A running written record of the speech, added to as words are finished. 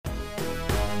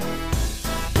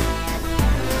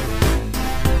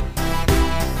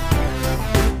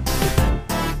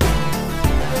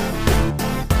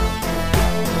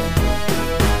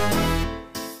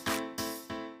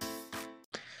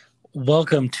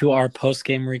Welcome to our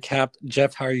post-game recap.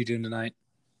 Jeff, how are you doing tonight?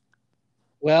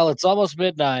 Well, it's almost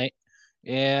midnight,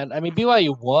 and I mean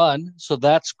BYU won, so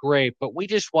that's great. But we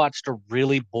just watched a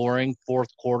really boring fourth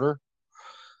quarter.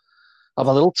 I'm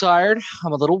a little tired.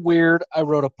 I'm a little weird. I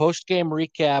wrote a post-game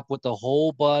recap with a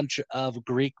whole bunch of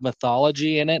Greek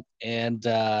mythology in it, and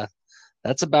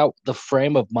that's about the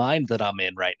frame of mind that I'm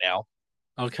in right now.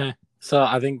 Okay. So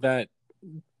I think that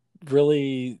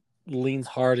really leans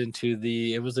hard into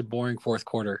it was a boring fourth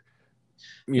quarter.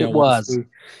 It Once was.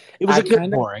 It was I a good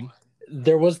kind of, boring.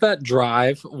 there was that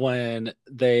drive when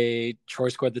Troy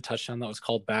scored the touchdown that was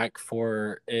called back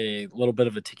for a little bit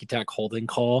of a ticky-tack holding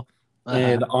call. Uh-huh.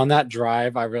 And on that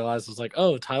drive, I realized I was like,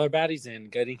 oh, Tyler Batty's in,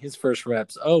 getting his first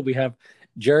reps. Oh, we have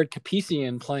Jared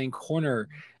Kapisian playing corner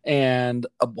and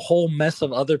a whole mess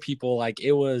of other people. Like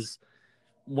it was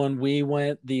when we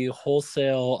went the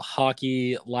wholesale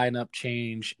hockey lineup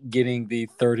change, getting the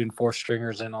third and fourth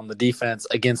stringers in on the defense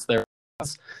against their.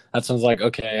 That sounds like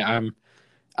okay. I'm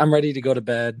ready to go to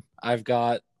bed. I've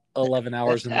got 11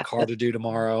 hours in the car to do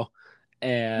tomorrow,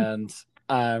 and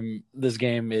this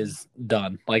game is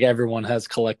done. Like everyone has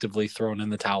collectively thrown in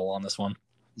the towel on this one.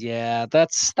 Yeah,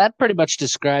 that pretty much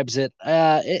describes it.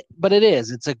 But it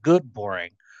is. It's a good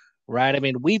boring, right? I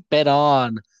mean, we've been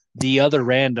on the other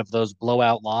end of those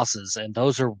blowout losses, and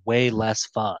those are way less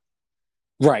fun.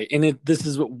 Right, and this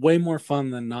is way more fun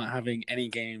than not having any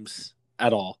games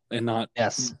at all and not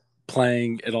Yes.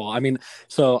 playing at all. I mean,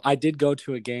 so I did go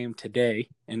to a game today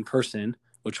in person,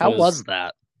 which How was was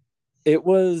that? it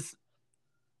was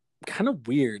kind of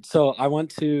weird. So I went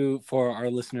to for our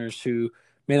listeners who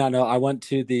may not know, I went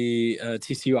to the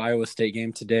TCU Iowa State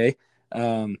game today,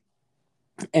 um,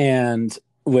 and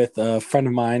with a friend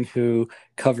of mine who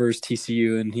covers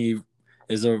TCU, and he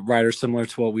is a writer similar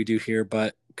to what we do here,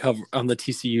 but cover on the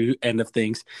TCU end of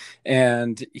things.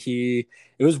 And it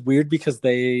was weird because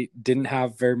they didn't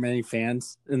have very many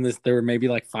fans in this. There were maybe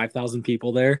like 5,000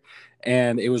 people there,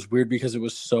 and it was weird because it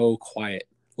was so quiet.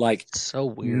 Like So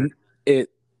weird. it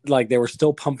like they were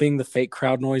still pumping the fake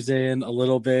crowd noise in a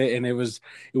little bit, and it was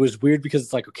weird because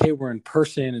it's like okay, we're in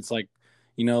person. It's like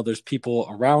there's people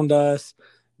around us,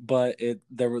 but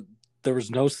there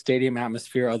was no stadium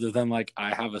atmosphere other than like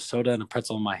I have a soda and a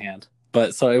pretzel in my hand.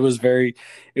 But so it was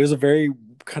a very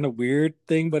kind of weird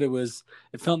thing, but it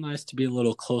felt nice to be a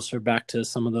little closer back to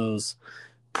some of those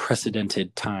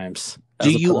precedented times Do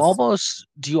as you opposed. almost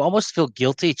do you almost feel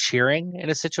guilty cheering in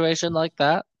a situation like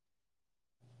that?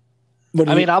 What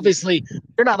do I mean, you? obviously,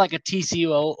 you're not like a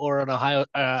TCU or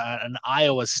an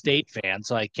Iowa State fan,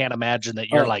 so I can't imagine that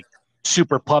you're Oh, like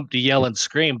super pumped to yell and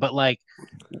scream. But like,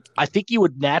 I think you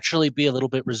would naturally be a little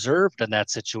bit reserved in that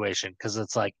situation because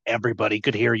it's like everybody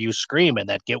could hear you scream and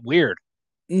that get weird.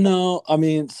 no, I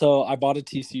mean, so I bought a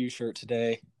TCU shirt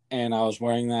today, and I was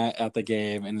wearing that at the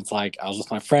game, and it's like I was with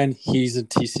my friend. He's a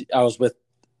TCU. I was with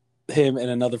him and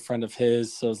another friend of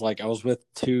his. So it's like I was with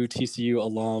two TCU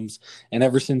alums, and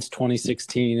ever since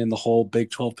 2016 and the whole Big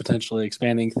 12 potentially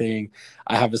expanding thing,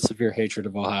 I have a severe hatred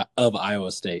of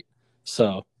Iowa State.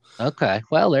 So Okay,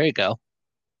 well, there you go.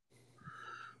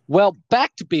 Well,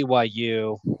 back to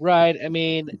BYU, right? I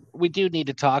mean, we do need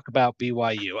to talk about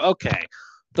BYU. Okay.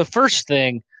 The first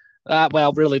thing,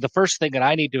 really, the first thing that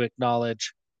I need to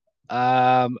acknowledge,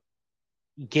 um,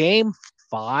 game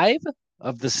five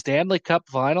of the Stanley Cup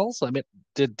finals. I mean,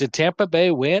 did Tampa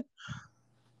Bay win?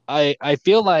 I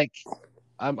feel like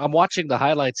I'm watching the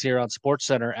highlights here on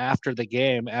SportsCenter after the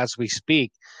game as we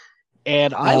speak,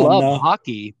 and I love no,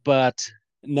 hockey, but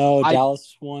no, I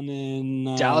Dallas won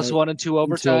in Dallas won in two two.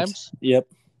 overtimes. Yep.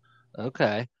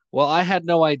 Okay. Well, I had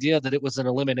no idea that it was an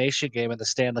elimination game in the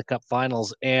Stanley Cup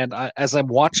Finals. And as I'm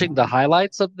watching the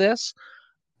highlights of this,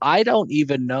 I don't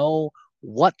even know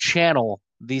what channel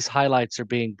these highlights are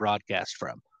being broadcast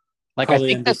from. Like, I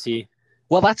Probably think that, NBC.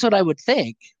 well, that's what I would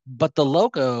think. But the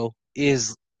logo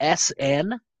is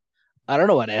SN. I don't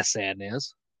know what SN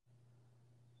is.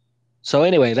 So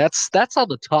anyway, that's on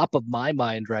the top of my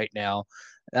mind right now.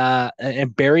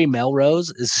 And Barry Melrose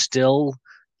is still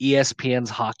ESPN's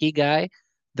hockey guy.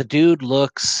 The dude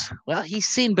looks well. He's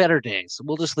seen better days.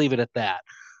 We'll just leave it at that.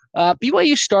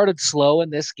 BYU started slow in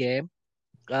this game.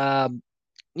 Um,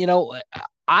 you know,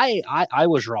 I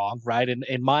was wrong, right? In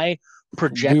my We were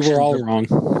projections, all wrong.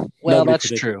 well, Nobody that's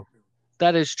predicted. true.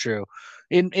 That is true.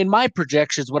 In my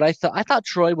projections, what I thought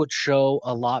Troy would show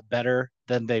a lot better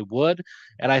than they would,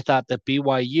 and I thought that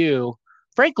BYU,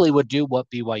 frankly, would do what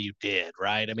BYU did.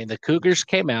 Right? I mean, the Cougars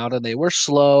came out and they were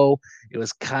slow. It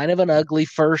was kind of an ugly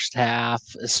first half,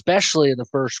 especially in the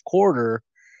first quarter.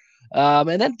 And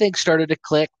then things started to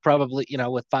click. Probably,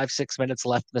 with 5-6 minutes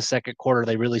left in the second quarter,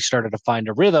 they really started to find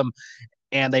a rhythm.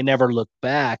 and they never looked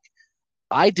back.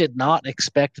 I did not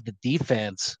expect the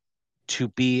defense to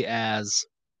be as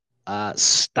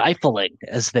stifling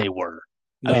as they were.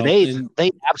 I mean, No,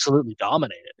 they absolutely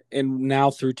dominated. and now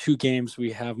through 2 games,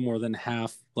 we have more than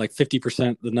half, like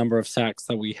 50%, the number of sacks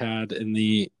that we had in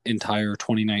the entire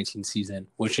 2019 season,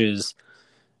 which is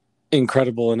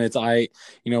incredible. And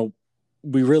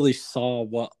we really saw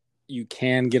what you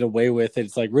can get away with.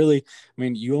 It's like really, I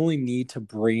mean, you only need to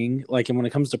bring like, and when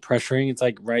it comes to pressuring, it's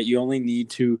like, right,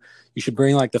 you should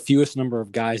bring like the fewest number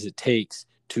of guys it takes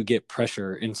to get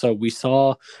pressure. And so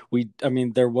I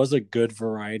mean, there was a good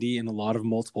variety in a lot of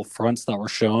multiple fronts that were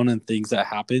shown and things that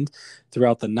happened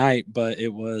throughout the night, but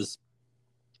it was,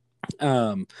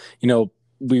 um, you know,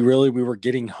 we were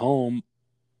getting home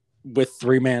with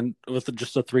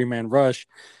just a 3-man rush,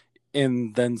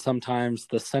 and then sometimes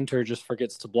the center just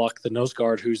forgets to block the nose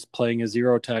guard who's playing a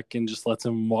zero tech and just lets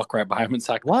him walk right by him and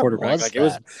sack the What quarterback. was Like that? it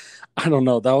was, I don't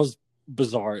know, that was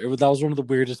bizarre. That was one of the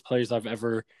weirdest plays I've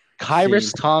ever Kyrus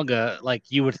seen. Tonga, like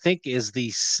you would think, is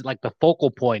the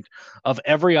focal point of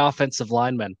every offensive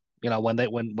lineman. You know,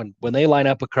 when they line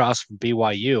up across from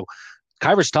BYU,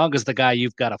 Kyrus Tonga is the guy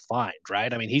you've got to find,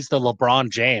 right? I mean, he's the LeBron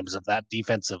James of that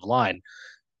defensive line,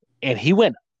 and he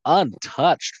went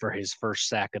untouched for his first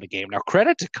sack of the game. Now,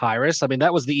 credit to Kyrus. I mean,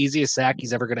 that was the easiest sack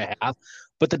he's ever going to have.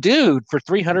 But the dude, for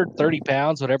 330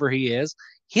 pounds, whatever he is,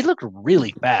 he looked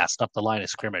really fast up the line of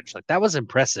scrimmage. Like, that was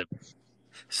impressive.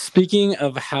 Speaking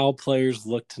of how players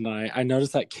look tonight, I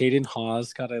noticed that Caden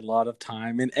Haws got a lot of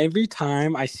time. And every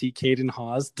time I see Caden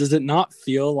Haws, does it not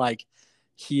feel like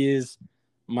he is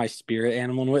my spirit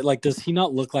animal? Like, does he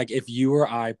not look like if you or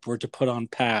I were to put on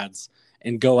pads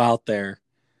and go out there,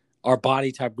 our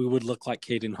body type, we would look like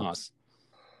Caden Haws?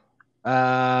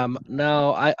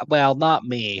 No, well, not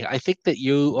me. I think that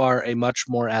you are a much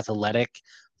more athletic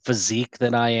physique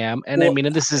than I am. And I Well, mean,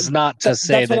 and this is not to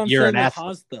say that's what that I'm you're saying an with athlete.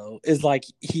 Haas, though, is like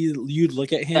you'd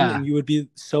look at him Yeah, and you would be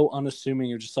so unassuming.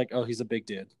 You're just like, oh, he's a big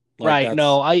dude. Like right.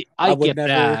 No, I I would get never,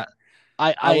 that.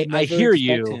 I would I never hear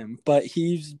expect you. him, but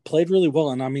he's played really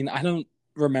well. And I mean, I don't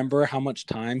remember how much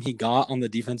time he got on the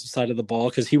defensive side of the ball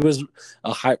because he was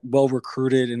well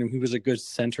recruited and he was a good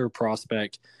center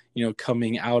prospect,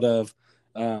 coming out of,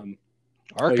 he went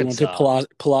to Arkansas.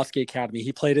 Pulaski Academy.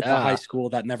 He played at the high Yeah, school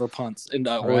that never punts and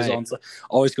right.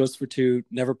 always goes for two,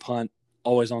 never punt,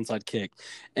 always onside kick.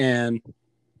 And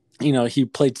he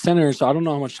played center, so I don't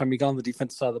know how much time he got on the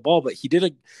defensive side of the ball, but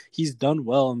he's done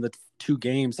well in the 2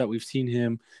 games that we've seen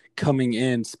him coming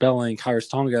in, spelling Kyrus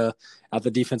Tonga at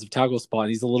the defensive tackle spot.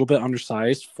 He's a little bit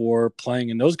undersized for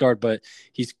playing a nose guard, but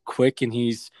he's quick and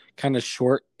he's kind of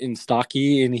short and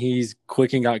stocky, and he's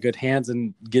quick and got good hands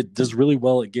and does really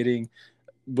well at getting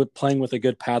with playing with a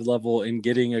good pad level and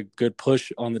getting a good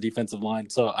push on the defensive line.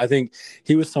 So I think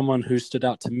he was someone who stood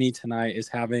out to me tonight as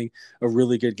having a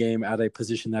really good game at a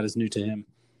position that is new to him.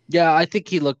 Yeah, I think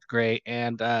he looked great,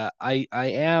 and I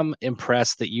am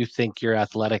impressed that you think you're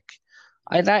athletic.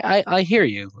 I hear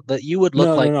you that you would look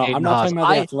No, no, like no. I'm Caden not Haas. talking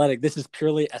about the athletic. This is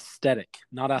purely aesthetic,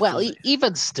 not Well, athletic.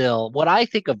 even still, what I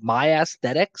think of my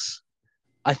aesthetics,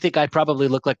 I think I probably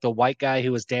look like the white guy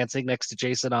who was dancing next to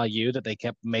Jason Ayu that they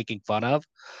kept making fun of.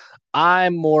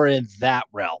 I'm more in that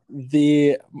realm.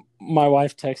 My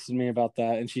wife texted me about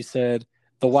that, and she said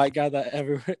the white guy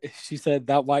she said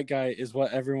that white guy is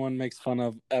what everyone makes fun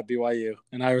of at BYU.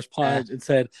 And I Uh, replied and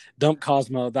said, "Dump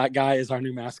Cosmo. That guy is our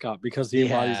new mascot because he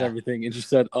embodies yeah. everything." And she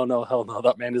said, "Oh no, hell no,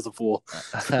 that man is a fool."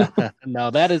 No,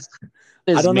 that I is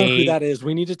don't know who me. that is.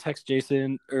 We need to text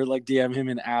Jason or like DM him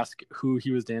and ask who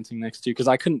he was dancing next to because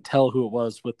I couldn't tell who it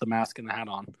was with the mask and the hat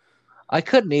on. I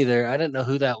couldn't either. I didn't know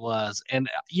who that was. And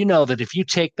you know that if you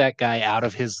take that guy out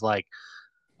of his like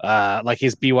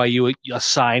his BYU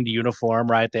assigned uniform,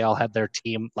 right? They all had their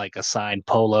team like assigned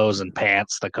polos and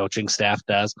pants, the coaching staff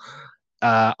does.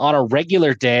 On a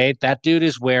regular day, that dude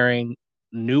is wearing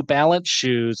New Balance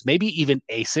shoes, maybe even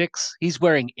Asics. He's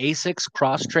wearing Asics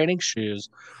cross training shoes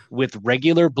with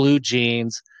regular blue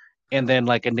jeans and then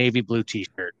like a navy blue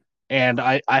t-shirt. And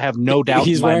I have no doubt in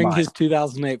He's my wearing mind. his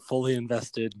 2008 fully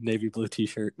invested navy blue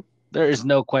T-shirt. There is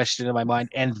no question in my mind.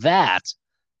 And that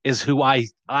is who I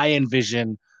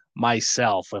envision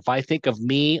myself. If I think of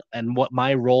me and what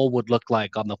my role would look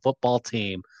like on the football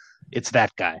team, it's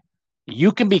that guy.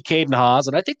 You can be Caden Haas,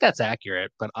 and I think that's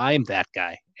accurate, but I'm that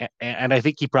guy. And I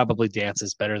think he probably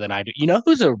dances better than I do. You know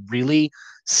who's a really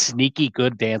sneaky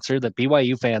good dancer that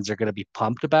BYU fans are going to be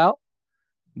pumped about?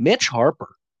 Mitch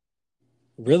Harper.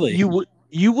 Really?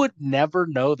 You would never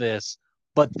know this,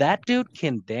 but that dude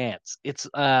can dance. It's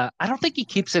I don't think he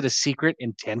keeps it a secret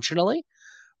intentionally.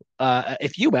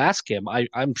 If you ask him,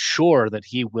 I'm sure that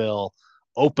he will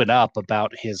open up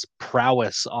about his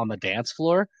prowess on the dance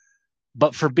floor.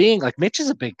 But for being like Mitch is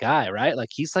a big guy, right? Like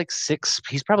he's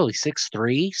probably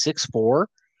 6'3", 6'4".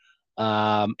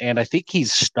 And I think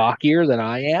he's stockier than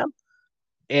I am.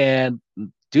 And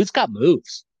dude's got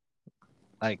moves.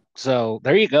 Like, so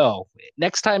there you go.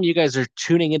 Next time you guys are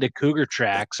tuning into Cougar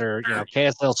Tracks or,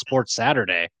 KSL Sports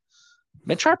Saturday,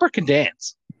 Mitch Harper can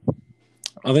dance.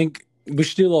 I think we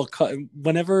should do a little cut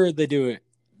whenever they do it.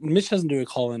 Mitch doesn't do a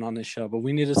call in on this show, but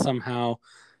we need to somehow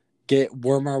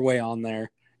worm our way on there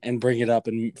and bring it up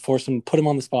and put him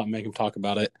on the spot and make him talk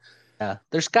about it. Yeah,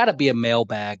 there's got to be a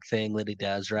mailbag thing that he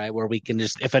does, right? Where we can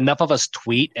if enough of us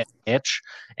tweet at Mitch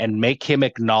and make him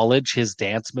acknowledge his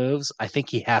dance moves, I think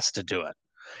he has to do it.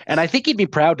 And I think he'd be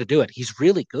proud to do it. He's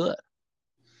really good.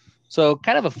 So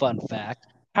kind of a fun fact.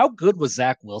 How good was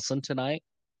Zach Wilson tonight?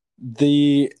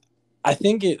 I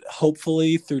think it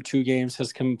hopefully through 2 games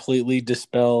has completely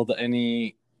dispelled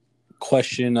any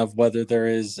question of whether there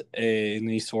is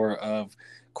any sort of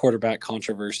quarterback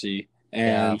controversy.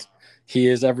 And he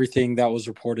is everything that was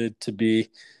reported to be,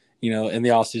 in the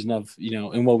offseason of,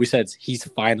 and what we said, he's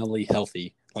finally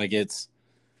healthy. Like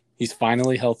he's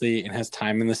finally healthy and has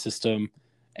time in the system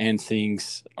and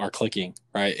things are clicking,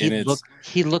 right?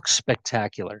 He looks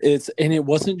spectacular. It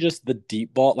wasn't just the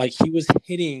deep ball. Like he was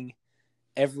hitting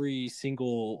every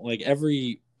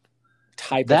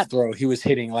type of throw he was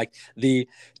hitting, like the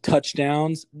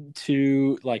touchdown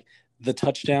to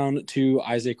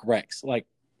Isaac Rex, like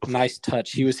nice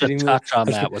touch. He was hitting the touch on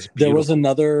that was beautiful. There was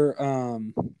another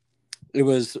it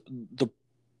was the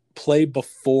play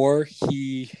before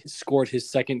he scored his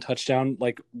second touchdown,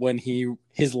 like when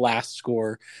his last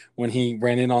score, when he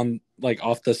ran in on like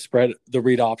off the spread, the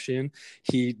read option,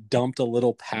 he dumped a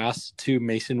little pass to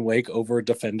Mason Wake over a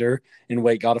defender, and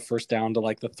Wake got a first down to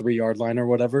like the 3-yard line or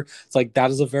whatever. It's like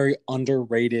that is a very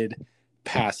underrated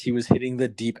pass. He was hitting the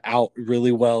deep out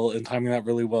really well and timing that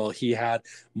really well. He had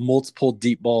multiple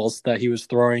deep balls that he was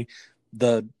throwing.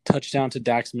 The touchdown to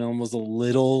Dax Milne was a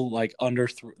little like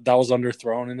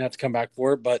underthrown and had to come back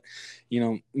for it, but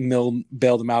Milne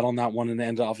bailed him out on that one,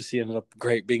 and obviously ended up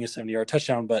great being a 70-yard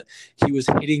touchdown. But he was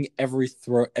hitting every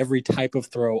type of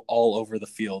throw all over the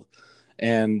field,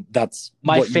 and that's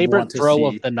my favorite throw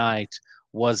of the night.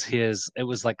 Was it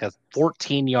was like a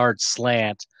 14-yard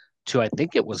slant to, I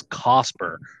think it was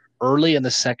Cosper, early in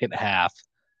the second half.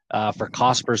 For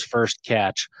Cosper's first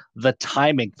catch, the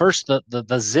timing, first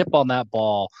the zip on that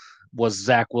ball was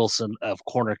Zach Wilson of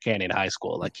Corner Canyon High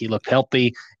School. Like he looked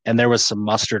healthy and there was some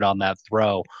mustard on that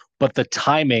throw, but the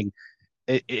timing,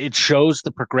 it shows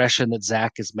the progression that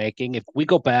Zach is making. If we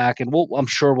go back and I'm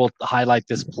sure we'll highlight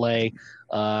this play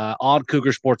on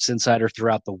Cougar Sports Insider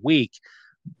throughout the week.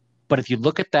 But if you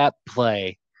look at that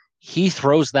play, he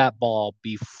throws that ball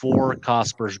before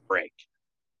Cosper's break.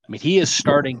 I mean, he is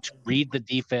starting to read the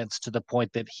defense to the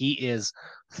point that he is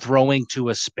throwing to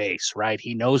a space, right?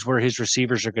 He knows where his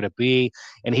receivers are going to be,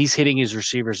 and he's hitting his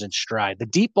receivers in stride. The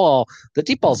deep ball's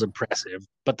impressive,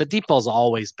 but the deep ball's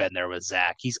always been there with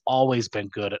Zach. He's always been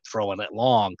good at throwing it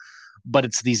long, but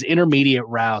it's these intermediate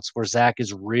routes where Zach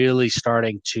is really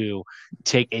starting to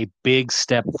take a big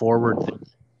step forward.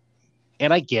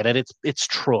 And I get it. It's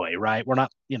Troy, right? We're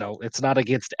not, it's not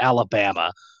against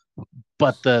Alabama.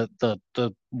 But the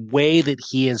way that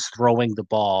he is throwing the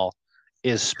ball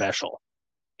is special,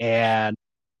 and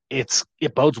it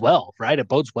bodes well, right? It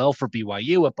bodes well for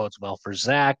BYU. It bodes well for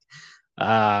Zach.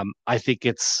 I think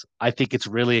it's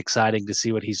really exciting to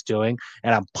see what he's doing,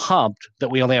 and I'm pumped that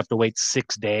we only have to wait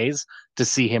 6 days to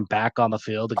see him back on the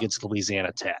field against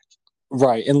Louisiana Tech.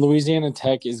 Right, and Louisiana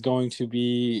Tech is going to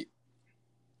be.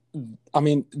 I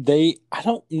mean, I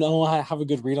don't know how I have a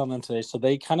good read on them today. So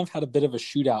they kind of had a bit of a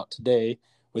shootout today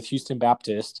with Houston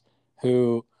Baptist,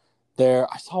 I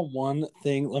saw one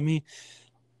thing.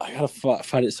 I got to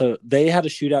find it. So they had a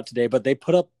shootout today, but they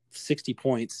put up 60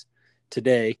 points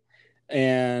today.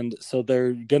 And so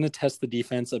they're going to test the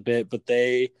defense a bit, but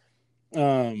they're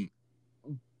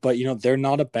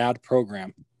not a bad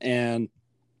program. And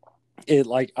I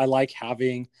like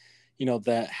having,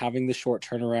 having the short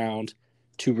turnaround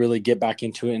to really get back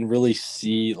into it and really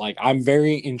see, I'm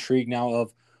very intrigued now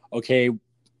of, okay,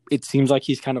 it seems like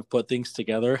he's kind of put things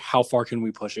together. How far can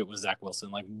we push it with Zach Wilson?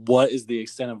 Like, what is the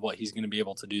extent of what he's going to be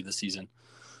able to do this season?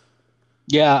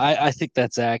 Yeah, I think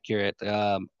that's accurate.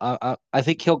 I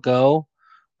think he'll go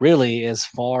really as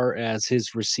far as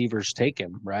his receivers take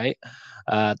him, right?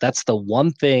 That's the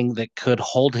one thing that could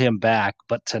hold him back.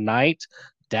 But tonight,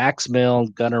 Dax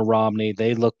Milne, Gunnar Romney,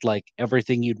 they looked like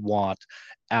everything you'd want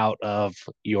out of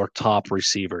your top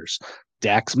receivers.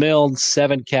 Dax Milne,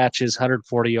 7 catches,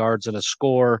 140 yards and a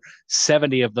score.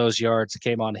 70 of those yards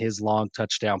came on his long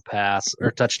touchdown pass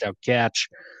or touchdown catch.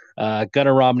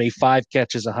 Gunnar Romney, 5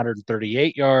 catches,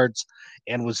 138 yards,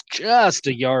 and was just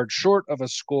a yard short of a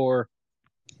score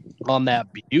on that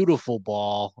beautiful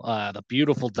ball, the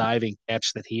beautiful diving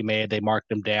catch that he made. They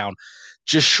marked him down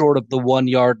just short of the 1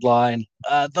 yard line.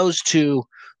 Those two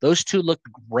looked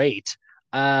great.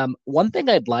 One thing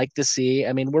I'd like to see,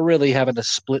 I mean, we're really having to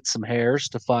split some hairs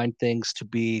to find things to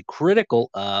be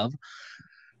critical of.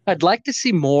 I'd like to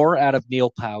see more out of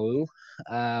Neil Pau'u.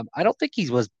 I don't think he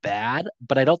was bad,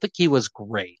 but I don't think he was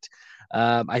great.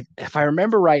 If I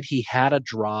remember right, he had a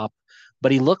drop,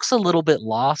 but he looks a little bit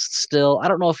lost still. I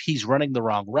don't know if he's running the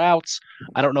wrong routes.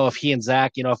 I don't know if he and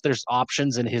Zach, if there's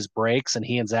options in his breaks and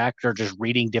he and Zach are just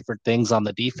reading different things on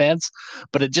the defense,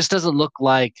 but it just doesn't look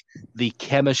like the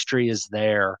chemistry is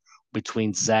there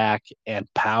between Zach and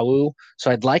Pau'u. So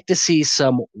I'd like to see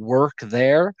some work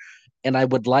there, and I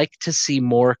would like to see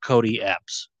more Cody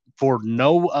Epps for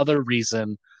no other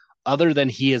reason other than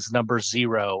he is number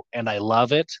 0, and I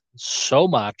love it so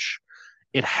much.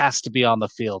 It has to be on the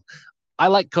field. I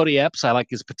like Cody Epps. I like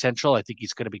his potential. I think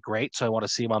he's going to be great, so I want to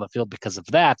see him on the field because of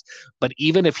that. But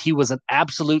even if he was an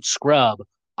absolute scrub,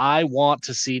 I want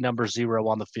to see number 0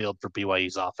 on the field for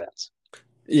BYU's offense.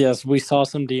 Yes, we saw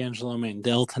some D'Angelo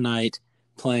Mandel tonight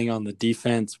playing on the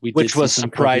defense. Which was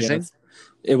surprising.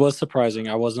 It was surprising.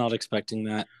 I was not expecting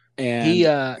that. And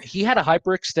he had a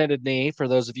hyperextended knee. For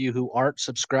those of you who aren't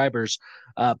subscribers,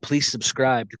 please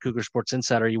subscribe to Cougar Sports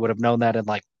Insider. You would have known that in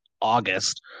like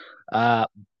August.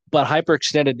 But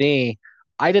hyperextended knee,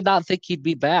 I did not think he'd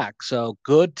be back. So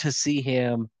good to see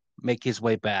him make his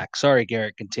way back. Sorry,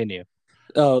 Garrett, continue.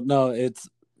 Oh, no, it's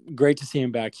great to see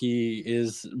him back. He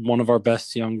is one of our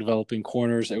best young developing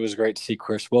corners. It was great to see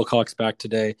Chris Wilcox back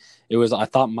today. I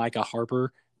thought Micah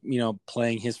Harper,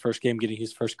 playing his first game, getting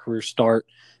his first career start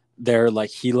there,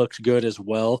 like he looked good as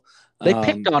well. They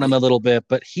picked on him a little bit,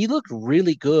 but he looked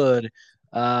really good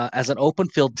as an open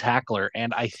field tackler.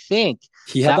 And I think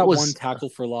he had that one tackle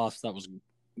for loss that was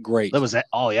great.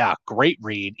 Great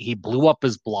read. He blew up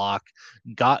his block,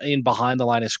 got in behind the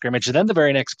line of scrimmage, and then the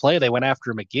very next play they went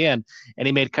after him again, and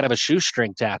he made kind of a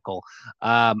shoestring tackle.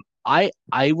 He's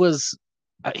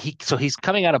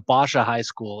coming out of Basha High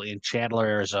School in Chandler,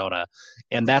 Arizona,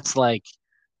 and that's like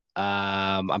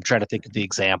I'm trying to think of the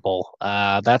example.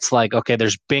 That's like, okay,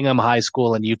 there's Bingham High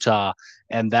School in Utah,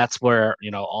 and that's where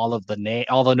all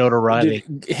the notoriety.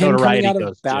 Him coming out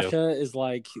of Basha is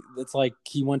like, it's like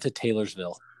he went to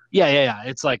Taylorsville. Yeah.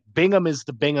 It's like Bingham is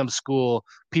the Bingham school.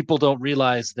 People don't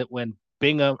realize that when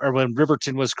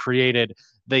Riverton was created,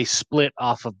 they split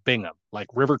off of Bingham. Like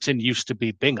Riverton used to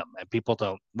be Bingham, and people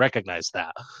don't recognize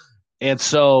that. And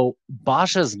so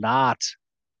Basha's not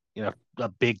a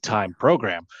big time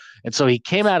program. And so he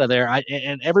came out of there,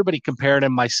 and everybody compared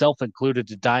him, myself included,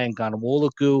 to Dayan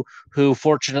Ganwoluku, who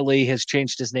fortunately has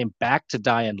changed his name back to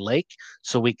Dayan Lake,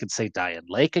 so we could say Dayan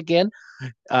Lake again.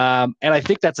 And I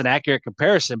think that's an accurate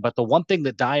comparison. But the one thing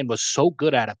that Dayan was so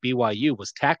good at BYU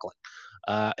was tackling.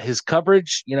 His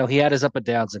coverage, he had his up and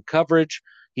downs in coverage.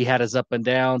 He had his up and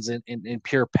downs in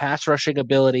pure pass rushing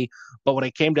ability. But when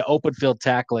it came to open field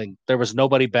tackling, there was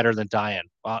nobody better than Dayan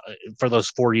for those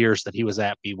 4 years that he was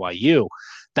at BYU.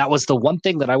 That was the one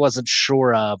thing that I wasn't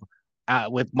sure of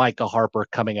with Micah Harper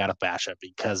coming out of Basha,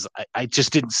 because I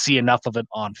just didn't see enough of it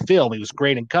on film. He was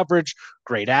great in coverage,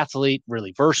 great athlete,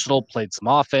 really versatile, played some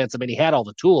offense. I mean, he had all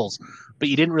the tools, but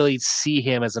you didn't really see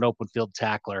him as an open field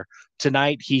tackler.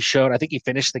 Tonight, he showed, I think he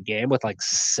finished the game with like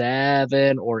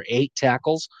 7 or 8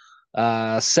 tackles.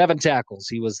 7 tackles.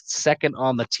 He was second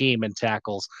on the team in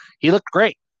tackles. He looked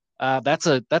great. That's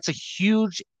a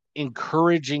huge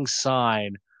encouraging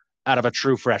sign out of a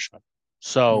true freshman.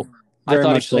 So I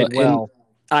thought he played well.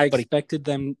 I expected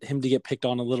him to get picked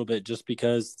on a little bit just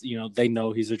because, they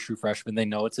know he's a true freshman. They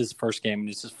know it's his first game and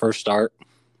it's his first start.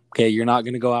 Okay, you're not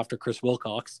going to go after Chris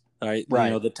Wilcox, right?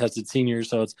 The tested senior.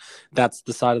 So that's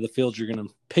the side of the field you're going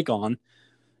to pick on,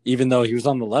 even though he was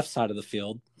on the left side of the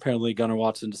field. Apparently, Gunnar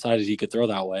Watson decided he could throw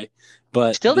that way.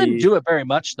 But still didn't do it very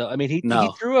much, though. I mean, he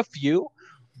threw a few,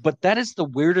 but that is the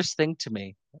weirdest thing to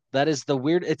me.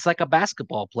 It's like a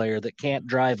basketball player that can't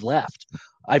drive left.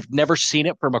 I've never seen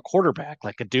it from a quarterback,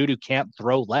 like a dude who can't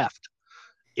throw left.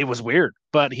 It was weird,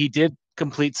 but he did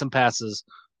complete some passes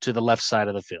to the left side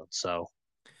of the field. So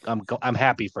I'm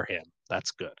happy for him.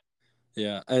 That's good.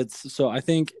 Yeah. So I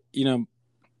think,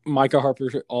 Micah Harper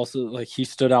also, like, he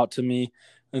stood out to me.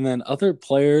 And then other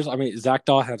players, I mean, Zach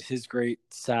Daw had his great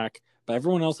sack, but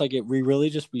everyone else, like,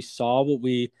 we saw what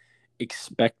we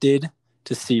expected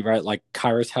to see, right? Like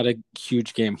Kyrus had a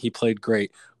huge game. He played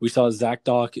great. We saw Zach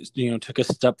Dock, took a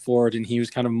step forward, and he was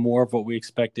kind of more of what we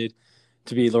expected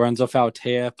to be. Lorenzo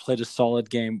Fautea played a solid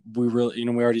game. We really,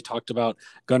 we already talked about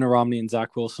Gunnar Romney and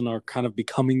Zach Wilson are kind of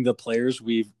becoming the players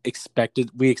we've expected.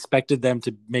 We expected them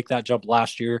to make that jump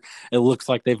last year. It looks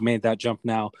like they've made that jump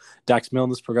now. Dax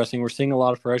Milne is progressing. We're seeing a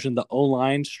lot of progression. The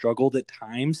O-line struggled at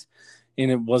times,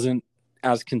 and it wasn't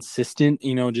as consistent,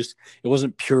 just it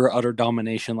wasn't pure utter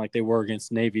domination like they were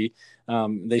against Navy.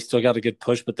 They still got a good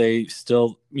push, but they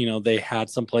still, they had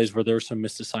some plays where there were some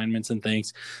missed assignments and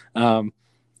things.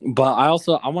 But I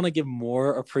want to give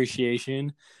more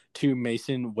appreciation to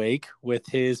Mason Wake with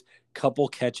his couple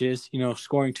catches,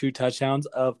 scoring 2 touchdowns,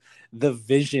 of the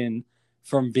vision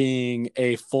from being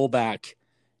a fullback,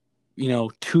 2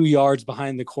 yards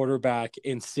behind the quarterback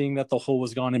and seeing that the hole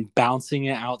was gone and bouncing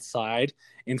it outside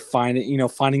and finding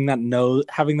that nose,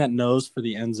 having that nose for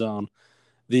the end zone.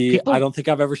 I don't think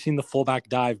I've ever seen the fullback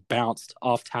dive bounced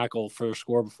off tackle for a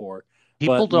score before.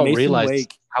 People But don't Mason realize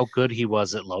Wake, how good he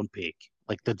was at Lone Peak.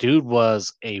 Like the dude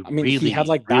was he had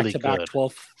like back-to-back good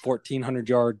 1,100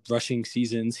 yard rushing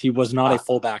seasons. He was not a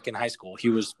fullback in high school. He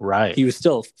was right. He was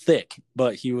still thick,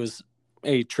 but he was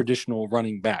a traditional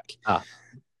running back.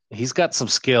 He's got some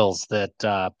skills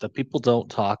that people don't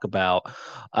talk about.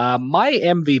 My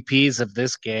MVPs of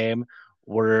this game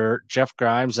were Jeff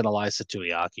Grimes and Elisa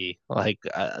Tuiaki. Like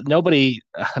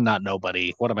not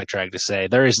nobody. What am I trying to say?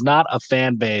 There is not a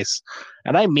fan base,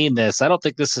 and I mean this. I don't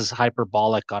think this is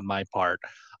hyperbolic on my part.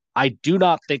 I do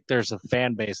not think there's a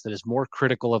fan base that is more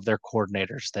critical of their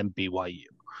coordinators than BYU.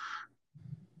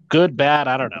 Good, bad,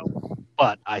 I don't know,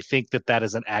 but I think that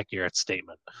is an accurate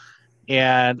statement.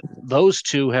 And those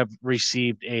two have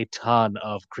received a ton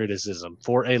of criticism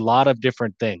for a lot of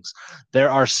different things. There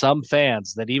are some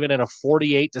fans that even in a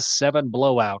 48-7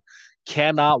 blowout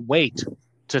cannot wait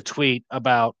to tweet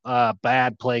about a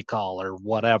bad play call or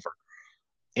whatever.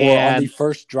 Or on the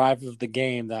first drive of the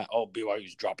game that,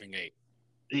 BYU's dropping 8.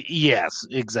 Yes,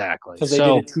 exactly. Because they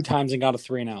did it 2 times and got a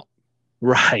 3 and out.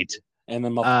 Right. And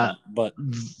then but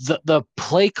the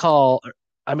play call,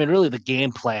 I mean, really the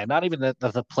game plan, not even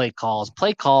the play calls.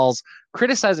 Play calls,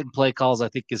 criticizing play calls, I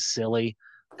think is silly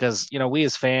because, we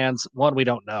as fans, one, we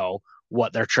don't know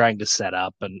what they're trying to set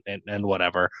up and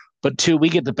whatever. But 2, we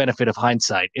get the benefit of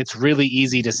hindsight. It's really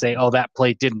easy to say, that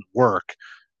play didn't work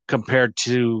compared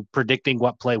to predicting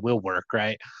what play will work,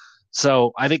 right?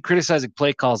 So I think criticizing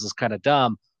play calls is kind of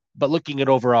dumb. But looking at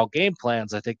overall game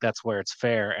plans, I think that's where it's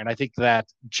fair. And I think that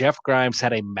Jeff Grimes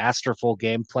had a masterful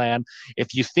game plan.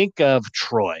 If you think of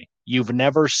Troy, you've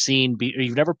never played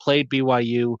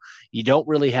BYU. You don't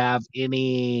really have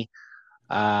any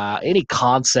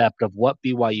concept of what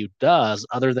BYU does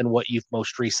other than what you've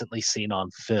most recently seen on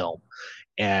film.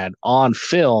 And on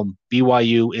film,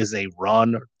 BYU is a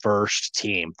run-first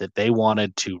team that they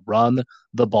wanted to run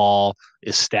the ball,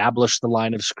 establish the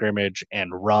line of scrimmage, and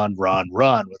run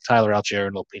with Tyler Algier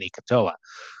and Lopini Katoa.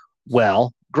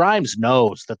 Well, Grimes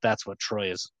knows that that's what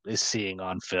Troy is seeing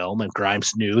on film, and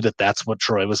Grimes knew that that's what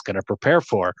Troy was going to prepare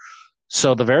for.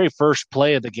 So the very first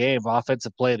play of the game,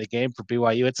 offensive play of the game for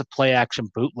BYU, it's a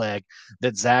play-action bootleg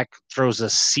that Zach throws a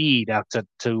seed out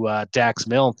to Dax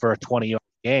Milne for a 20-yard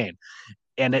gain.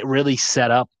 And it really set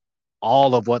up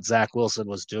all of what Zach Wilson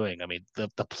was doing. I mean,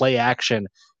 the play action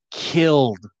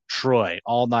killed Troy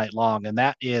all night long. And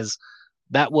that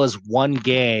was one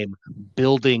game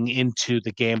building into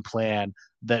the game plan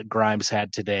that Grimes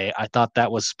had today. I thought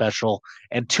that was special.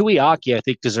 And Tuiaki, I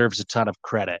think, deserves a ton of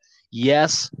credit.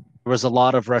 Yes, there was a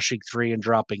lot of rushing 3 and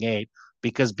dropping 8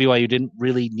 because BYU didn't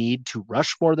really need to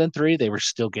rush more than 3. They were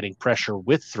still getting pressure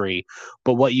with 3.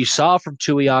 But what you saw from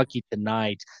Tuiaki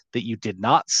tonight that you did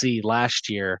not see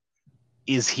last year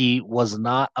is he was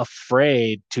not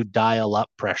afraid to dial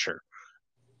up pressure.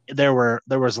 There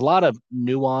was a lot of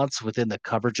nuance within the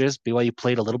coverages. BYU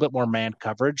played a little bit more man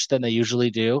coverage than they usually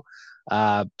do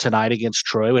tonight against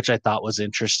Troy, which I thought was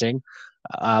interesting.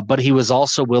 But he was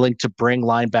also willing to bring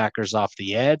linebackers off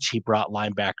the edge. He brought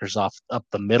linebackers up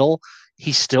the middle.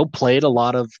 He still played a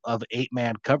lot of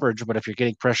 8-man coverage, but if you're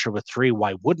getting pressure with 3,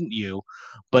 why wouldn't you?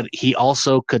 But he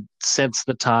also could sense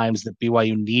the times that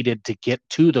BYU needed to get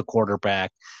to the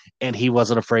quarterback, and he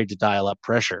wasn't afraid to dial up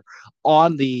pressure.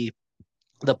 On the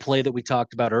play that we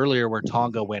talked about earlier where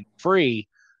Tonga went free,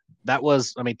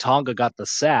 Tonga got the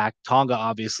sack. Tonga,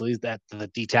 obviously, that the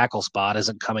D tackle spot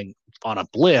isn't coming on a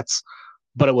blitz,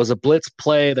 but it was a blitz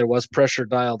play. There was pressure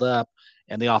dialed up,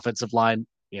 and the offensive line,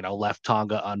 left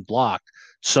Tonga unblocked.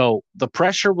 So the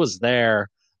pressure was there.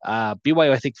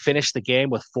 BYU, I think, finished the game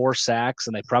with 4 sacks,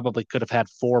 and they probably could have had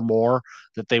 4 more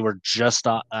that they were just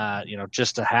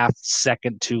just a half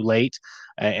second too late,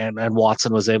 and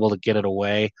Watson was able to get it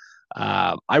away.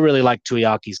 I really like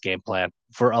Tuiaki's game plan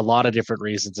for a lot of different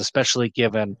reasons, especially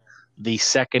given the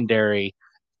secondary.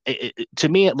 To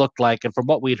me, it looked like, and from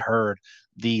what we'd heard,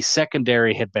 the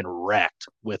secondary had been wrecked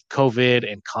with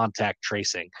COVID and contact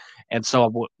tracing. And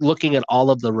so, looking at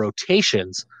all of the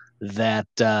rotations that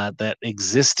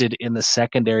existed in the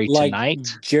secondary Like tonight,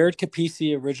 Jared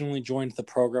Capisi originally joined the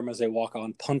program as a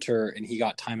walk-on punter, and he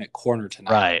got time at corner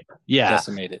tonight. right? Yeah,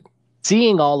 Decimated.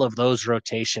 seeing all of those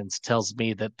rotations tells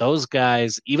me that those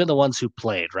guys, even the ones who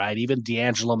played, right, even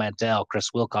D'Angelo Mantel,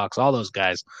 Chris Wilcox, all those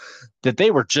guys, that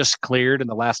they were just cleared in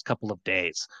the last couple of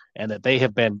days, and that they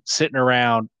have been sitting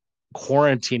around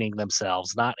quarantining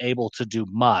themselves, not able to do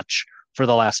much for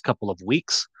the last couple of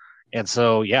weeks. And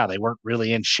so, yeah, they weren't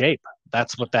really in shape.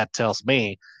 That's what that tells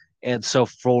me. And so,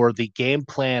 for the game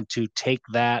plan to take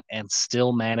that and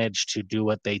still manage to do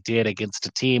what they did against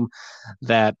a team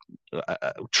that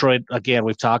Troy, again,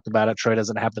 we've talked about it. Troy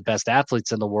doesn't have the best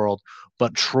athletes in the world,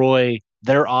 but Troy,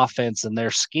 their offense and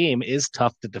their scheme is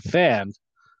tough to defend.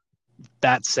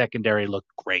 That secondary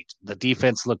looked great. The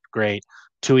defense looked great.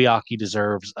 Tuiaki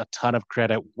deserves a ton of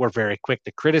credit. We're very quick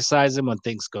to criticize him when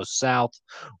things go south.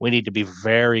 We need to be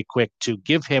very quick to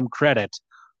give him credit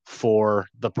for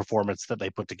the performance that they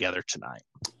put together tonight.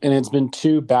 And it's been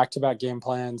 2 back-to-back game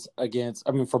plans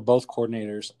for both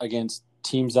coordinators against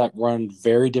teams that run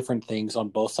very different things on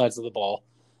both sides of the ball.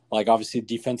 Like, obviously,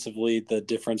 defensively, the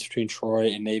difference between Troy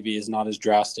and Navy is not as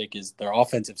drastic as their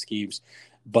offensive schemes.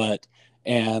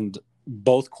 And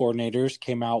both coordinators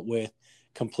came out with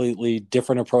completely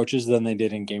different approaches than they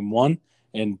did in game 1.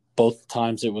 And both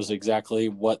times it was exactly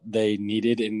what they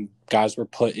needed, and guys were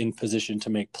put in position to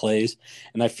make plays.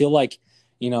 And I feel like,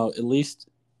 at least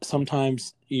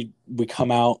sometimes we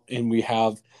come out and we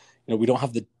have, we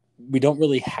don't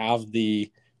really have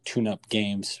the tune-up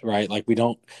games, right? Like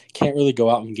can't really go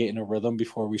out and get in a rhythm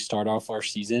before we start off our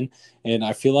season. And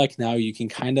I feel like now it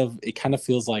kind of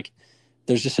feels like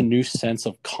there's just a new sense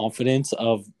of confidence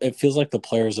it feels like the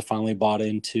players have finally bought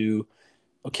into,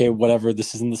 okay, whatever,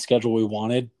 this isn't the schedule we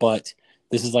wanted, but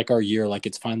this is like our year. Like,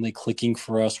 it's finally clicking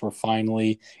for us. We're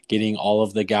finally getting all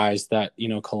of the guys that,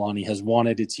 Kalani has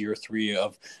wanted. It's year 3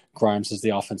 of Grimes as the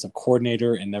offensive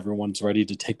coordinator, and everyone's ready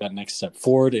to take that next step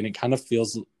forward. And it kind of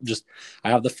feels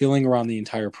I have the feeling around the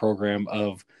entire program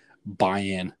of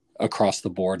buy-in across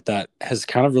the board that has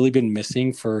kind of really been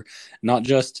missing for not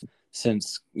just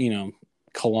since,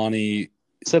 Kalani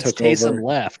since took Taysom over.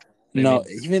 left. No,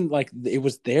 even like it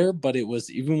was there, but it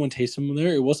was even when Taysom was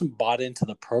there, it wasn't bought into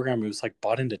the program. It was like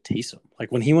bought into Taysom.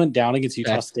 Like when he went down against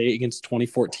Utah State against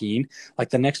 2014, like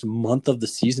the next month of the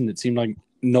season, it seemed like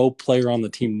no player on the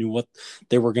team knew what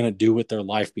they were going to do with their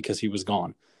life because he was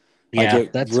gone. Like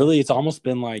it's almost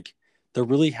been like there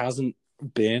really hasn't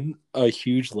been a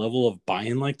huge level of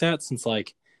buy-in like that since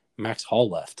like Max Hall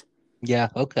left. Yeah.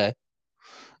 Okay.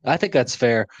 I think that's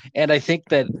fair. And I think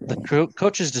that the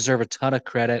coaches deserve a ton of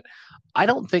credit. I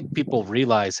don't think people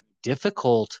realize how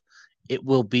difficult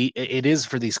it is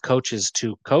for these coaches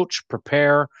to coach,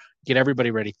 prepare, get everybody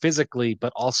ready physically,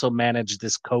 but also manage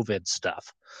this COVID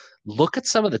stuff. Look at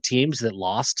some of the teams that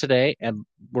lost today and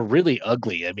were really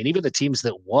ugly. I mean, even the teams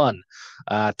that won,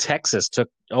 Texas took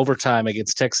overtime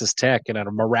against Texas Tech and had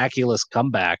a miraculous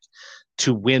comeback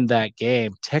to win that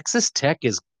game. Texas Tech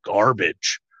is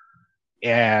garbage.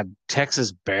 And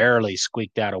Texas barely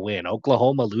squeaked out a win.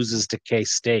 Oklahoma loses to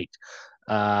K-State.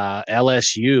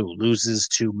 LSU loses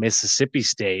to Mississippi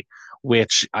State,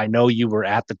 which I know you were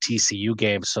at the TCU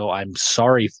game, so I'm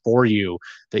sorry for you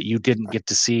that you didn't get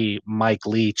to see Mike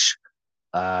Leach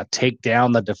take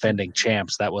down the defending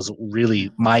champs. That was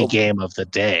really my game of the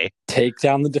day. Take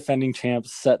down the defending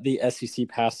champs, set the SEC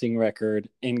passing record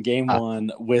in game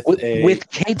 1 with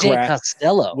KJ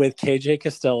Costello. With KJ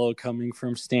Costello coming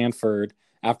from Stanford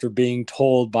after being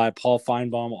told by Paul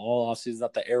Feinbaum all offseason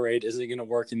that the air raid isn't going to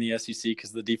work in the SEC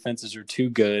because the defenses are too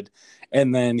good.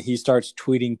 And then he starts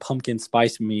tweeting pumpkin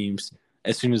spice memes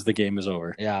as soon as the game is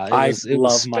over. Yeah, I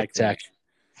love Mike Leach.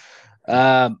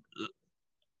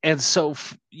 And so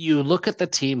you look at the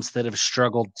teams that have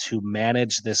struggled to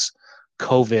manage this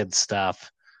COVID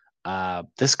stuff.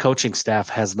 This coaching staff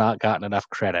has not gotten enough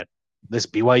credit, this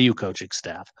BYU coaching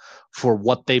staff, for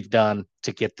what they've done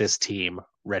to get this team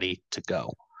ready to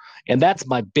go. And that's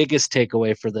my biggest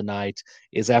takeaway for the night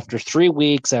is after 3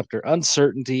 weeks, after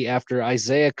uncertainty, after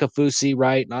Isaiah Kafusi,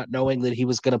 right, not knowing that he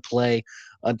was going to play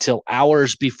until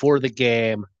hours before the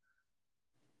game,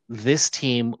 this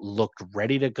team looked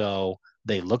ready to go.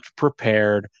 They looked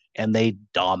prepared, and they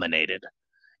dominated.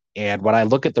 And when I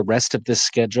look at the rest of this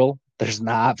schedule, there's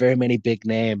not very many big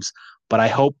names, but I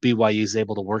hope BYU is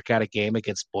able to work out a game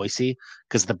against Boise,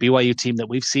 because the BYU team that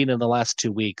we've seen in the last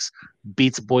 2 weeks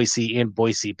beats Boise in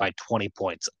Boise by 20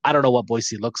 points. I don't know what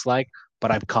Boise looks like,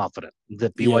 but I'm confident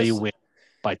that BYU Yes. wins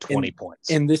by 20 points.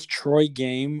 In this Troy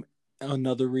game,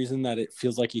 another reason that it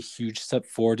feels like a huge step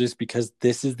forward is because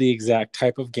this is the exact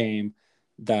type of game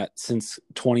that since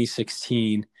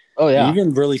 2016, Oh, and yeah.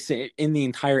 even really in the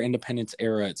entire independence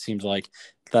era, it seems like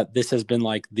that this has been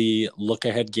like the look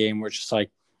ahead game where it's just like,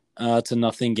 it's a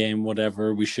nothing game,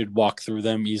 whatever. We should walk through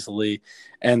them easily.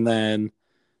 And then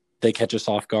they catch us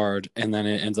off guard, and then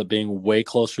it ends up being way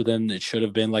closer than it should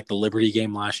have been, like the Liberty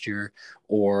game last year,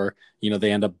 or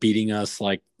they end up beating us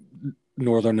like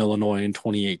Northern Illinois in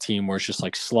 2018, where it's just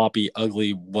like sloppy,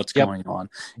 ugly. What's going on?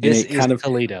 This is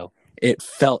Toledo.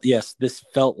 This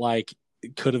felt like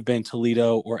it could have been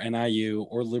Toledo or NIU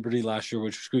or Liberty last year,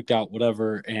 which squeaked out,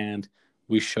 whatever, and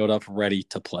we showed up ready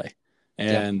to play.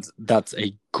 And that's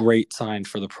a great sign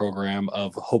for the program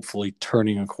of hopefully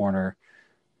turning a corner.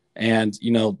 And,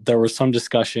 there was some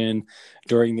discussion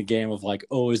during the game of like,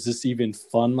 oh, is this even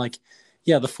fun? Like,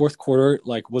 yeah, the fourth quarter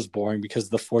was boring because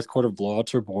the fourth quarter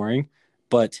blowouts are boring.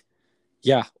 But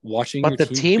yeah, watching your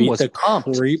team beat the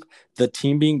creep,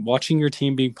 watching your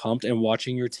team being pumped and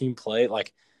watching your team play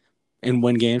and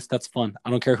win games, that's fun. I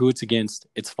don't care who it's against,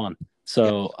 it's fun.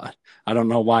 So I don't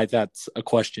know why that's a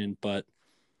question, but.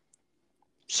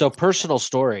 So personal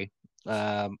story.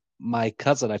 My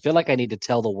cousin, I feel like I need to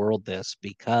tell the world this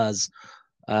because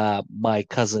my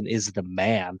cousin is the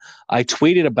man. I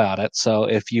tweeted about it. So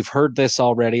if you've heard this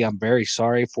already, I'm very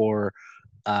sorry for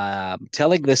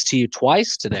telling this to you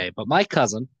twice today. But my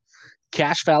cousin,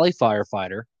 Cache Valley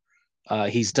firefighter,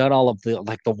 he's done all of the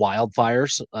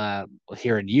wildfires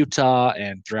here in Utah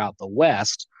and throughout the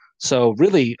West. So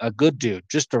really a good dude,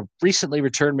 just a recently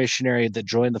returned missionary that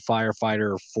joined the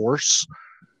firefighter force.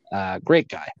 Great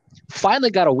guy.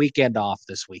 Finally got a weekend off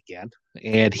this weekend,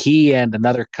 and he and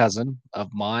another cousin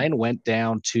of mine went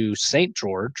down to St.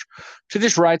 George to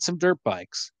just ride some dirt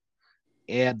bikes.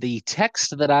 And the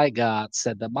text that I got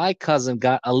said that my cousin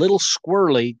got a little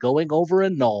squirrely going over a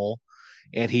knoll,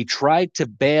 and he tried to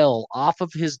bail off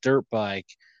of his dirt bike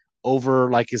over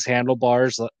his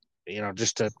handlebars,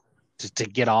 just to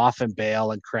get off and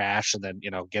bail and crash and then,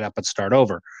 get up and start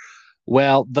over.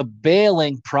 Well, the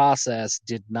bailing process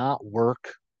did not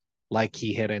work like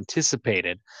he had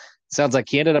anticipated. Sounds like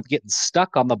he ended up getting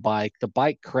stuck on the bike. The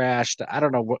bike crashed. I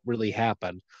don't know what really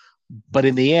happened. But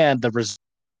in the end, the result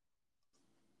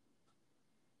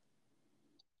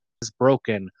is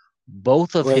broken.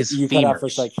 Both of his femurs. Cut out for a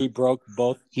sec. He broke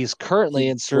both. He's currently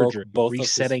in surgery,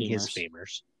 resetting his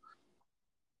femurs.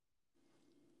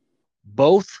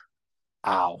 Both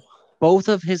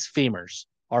of his femurs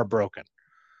are broken.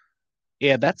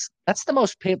 Yeah, that's the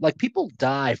most pain. People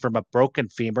die from a broken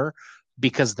femur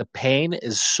because the pain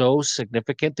is so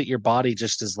significant that your body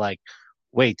just is like,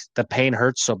 wait, the pain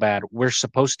hurts so bad. We're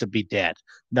supposed to be dead.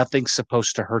 Nothing's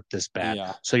supposed to hurt this bad.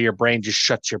 Yeah. So your brain just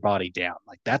shuts your body down.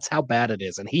 That's how bad it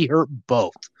is. And he hurt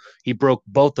both. He broke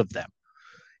both of them.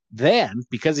 Then,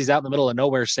 because he's out in the middle of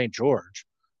nowhere, St. George,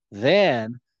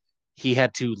 then he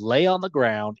had to lay on the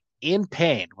ground in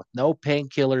pain with no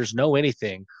painkillers, no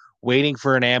anything, waiting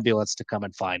for an ambulance to come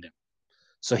and find him.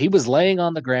 So he was laying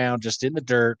on the ground, just in the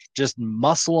dirt, just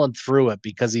muscling through it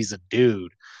because he's a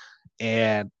dude.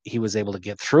 And he was able to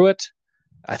get through it.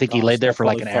 I think he laid there for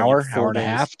an hour and a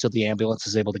half till the ambulance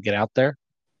was able to get out there.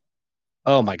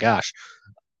 Oh my gosh.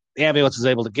 The ambulance was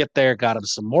able to get there, got him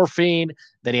some morphine.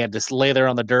 Then he had to lay there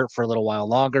on the dirt for a little while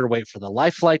longer, wait for the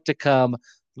life flight to come.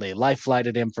 They life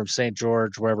flighted him from St.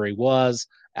 George, wherever he was,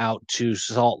 out to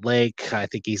Salt Lake. I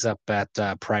think he's up at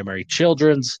Primary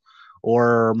Children's,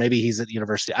 or maybe he's at the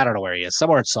university. I don't know where he is,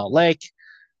 somewhere in Salt Lake.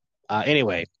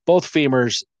 Anyway, both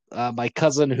femurs. My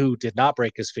cousin, who did not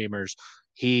break his femurs,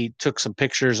 he took some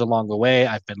pictures along the way.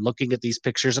 I've been looking at these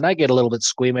pictures, and I get a little bit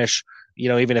squeamish,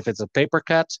 even if it's a paper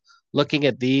cut. Looking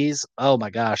at these, oh my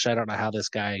gosh, I don't know how this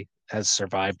guy has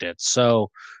survived it.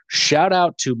 So shout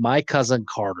out to my cousin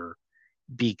Carter,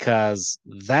 because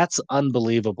that's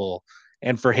unbelievable.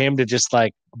 And for him to just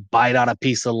bite on a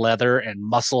piece of leather and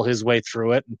muscle his way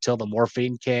through it until the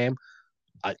morphine came,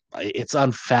 it's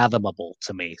unfathomable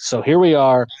to me. So here we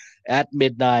are at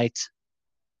midnight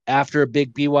after a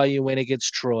big BYU win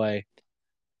against Troy,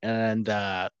 and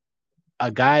a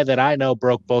guy that I know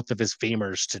broke both of his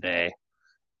femurs today.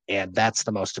 And that's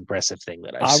the most impressive thing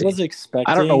that I've seen. I was expecting.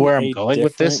 I don't know where I'm going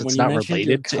with this. It's not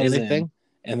related to anything.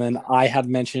 And then I had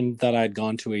mentioned that I'd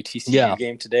gone to a TCU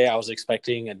game today. I was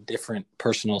expecting a different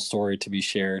personal story to be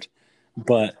shared.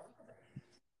 But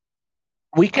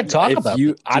We can talk If about that.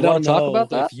 you, Do I you want don't to talk know about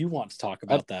that? if you want to talk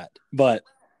about that, but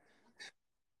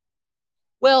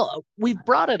Well, we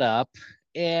brought it up,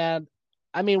 and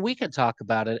I mean, we can talk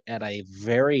about it at a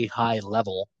very high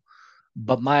level.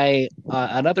 But my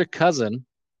another cousin,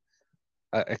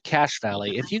 Cache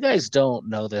Valley. If you guys don't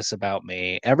know this about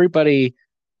me, everybody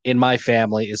in my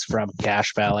family is from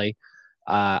Cache Valley.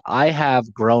 I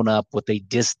have grown up with a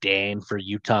disdain for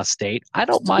Utah State. I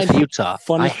don't mind Utah.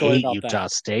 funny I story hate about Utah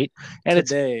that. State, and it's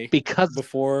Today, because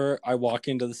before I walk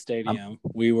into the um, stadium,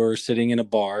 we were sitting in a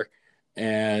bar,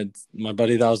 and my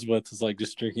buddy that I was with was like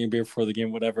just drinking a beer before the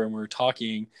game, whatever. And we were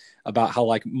talking about how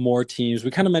like more teams,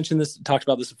 we kind of mentioned this, talked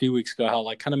about this a few weeks ago, how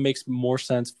like kind of makes more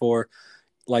sense for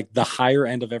like the higher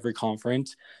end of every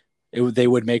conference. They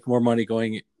would make more money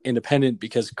going independent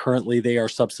because currently they are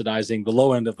subsidizing the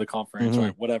low end of the conference, mhm.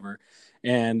 right? Whatever.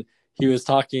 And he was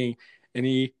talking, and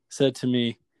he said to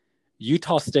me,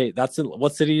 Utah State, that's in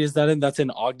what city is that in? That's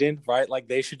in Ogden, right? Like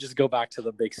they should just go back to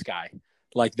the Big Sky.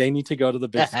 Like they need to go to the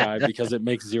Big Sky because it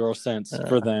makes zero sense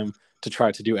for them to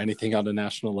try to do anything on a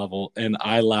national level. And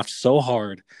I laughed so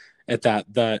hard at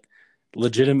that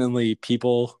legitimately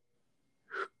people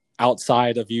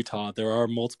outside of Utah, there are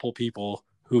multiple people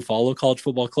who follow college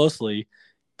football closely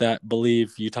that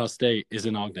believe Utah State is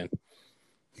in Ogden.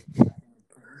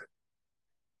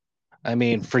 I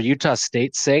mean, for Utah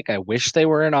State's sake, I wish they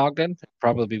were in Ogden. It'd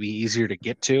probably be easier to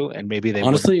get to, and maybe they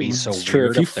wouldn't Honestly, be so it's true.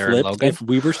 If weird you up there in flipped, Logan. if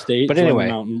Weber State But joined the anyway,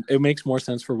 Mountain, it makes more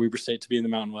sense for Weber State to be in the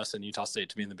Mountain West and Utah State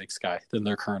to be in the Big Sky than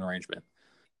their current arrangement.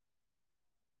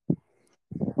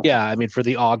 yeah, I mean, for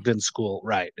the Ogden school,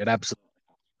 right? It absolutely.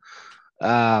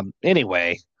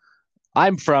 Anyway,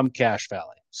 I'm from Cache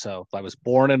Valley. So I was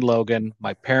born in Logan.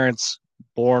 My parents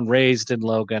born, raised in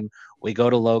Logan. We go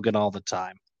to Logan all the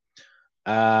time.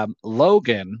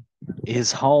 Logan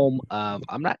is home of,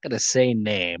 I'm not going to say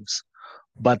names,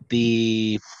 but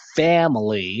the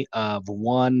family of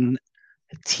one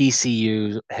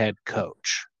TCU head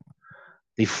coach,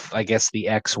 I guess the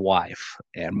ex-wife.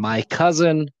 And my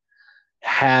cousin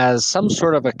has some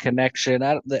sort of a connection.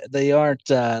 They aren't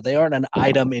an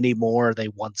item anymore. They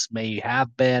once may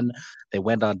have been. They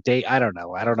went on date. I don't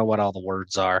know. I don't know what all the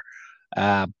words are.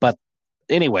 But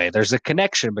anyway, there's a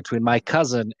connection between my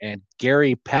cousin and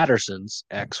Gary Patterson's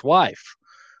ex-wife.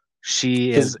 She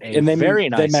Because is a and very they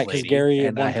nice met because lady, Gary at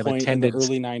and I one have point in the attended.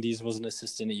 early '90s was an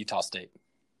assistant at Utah State,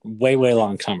 way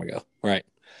long time ago, right?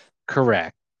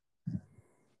 Correct,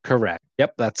 correct.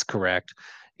 Yep, that's correct.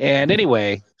 And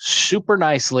anyway, super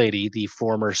nice lady, the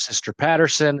former Sister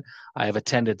Patterson. I have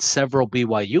attended several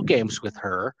BYU games with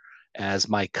her as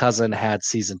my cousin had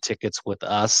season tickets with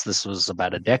us. This was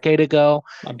about a decade ago,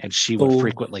 I, and she would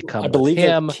frequently I come with believe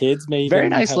their him. kids may Very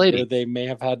even nice have, or lady. they may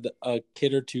have had a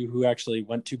kid or two who actually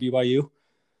went to BYU.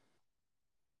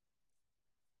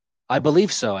 I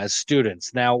believe so as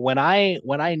students. Now, when I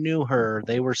knew her,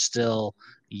 they were still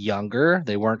younger.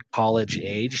 They weren't college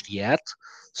aged yet.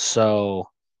 So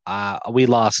we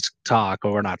lost talk,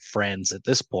 or we're not friends at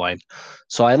this point.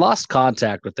 So I lost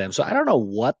contact with them. So I don't know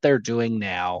what they're doing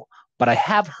now, but I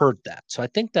have heard that. So I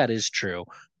think that is true.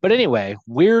 But anyway,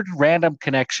 weird random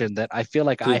connection that I feel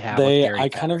like I Dude, have with Gary I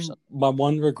kind of, Patterson. my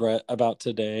one regret about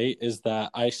today is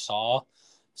that I saw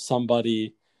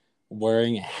somebody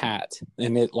wearing a hat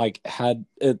and it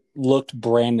looked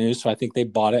brand new. So I think they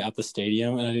bought it at the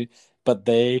stadium, but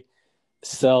they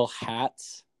sell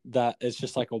hats that it's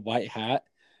just like a white hat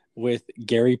with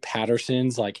Gary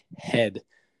Patterson's like head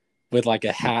with like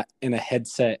a hat and a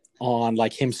headset on,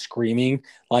 like him screaming,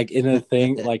 like in a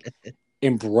thing, like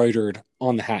embroidered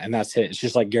on the hat, and that's it. It's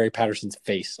just like Gary Patterson's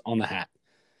face on the hat.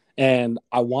 And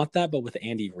I want that, but with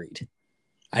Andy Reid.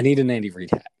 I need an Andy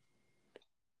Reid hat.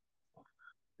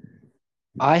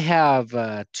 I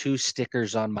have two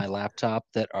stickers on my laptop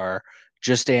that are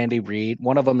just Andy Reid.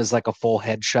 One of them is like a full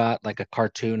headshot, like a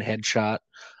cartoon headshot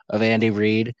of Andy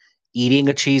Reid eating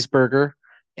a cheeseburger.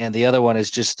 And the other one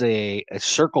is just a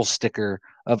circle sticker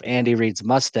of Andy Reid's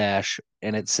mustache.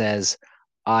 And it says,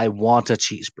 I want a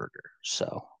cheeseburger.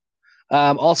 So,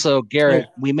 also, Yeah. Garrett,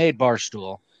 we made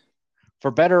Barstool.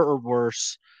 For better or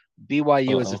worse,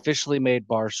 BYU has Uh-oh. officially made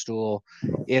Barstool.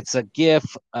 It's a gif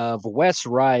of Wes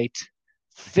Wright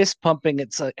fist pumping.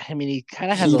 I mean, he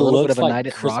kind of has He a little bit of looks a like Night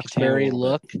at Chris Kattan a Roxbury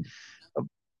little bit. look.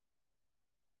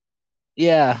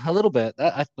 Yeah, a little bit.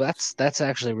 That's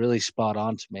actually really spot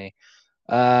on to me.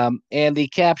 And the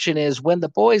caption is, "When the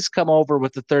boys come over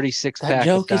with the 36 That pack of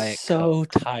joke is Diet so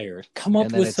Coke," tired. Come and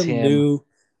up then with it's some him new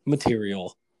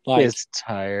material. Like, is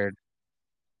tired.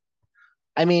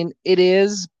 I mean, it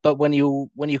is, but when you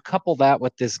couple that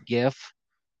with this GIF,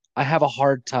 I have a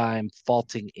hard time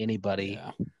faulting anybody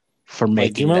yeah. for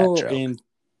Like, do you making that remember joke. in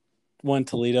when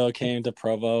Toledo came to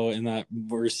Provo and that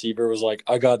receiver was like,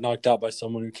 I got knocked out by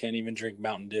someone who can't even drink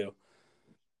Mountain Dew.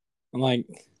 I'm like,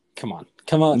 come on,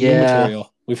 new Yeah,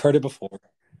 material. We've heard it before.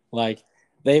 Like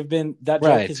that joke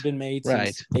right, has been made right.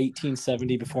 since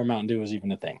 1870 before Mountain Dew was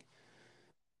even a thing.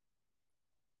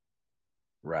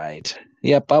 Right.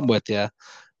 Yep, I'm with you.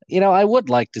 I would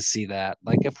like to see that.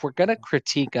 Like, if we're going to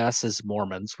critique us as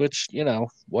Mormons, which,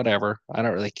 whatever, I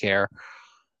don't really care.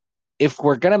 If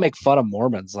we're going to make fun of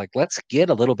Mormons, like, let's get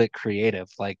a little bit creative.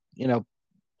 Like,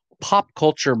 pop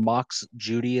culture mocks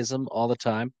Judaism all the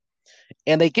time,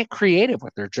 and they get creative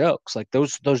with their jokes. Like,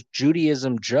 those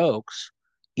Judaism jokes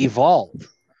evolve.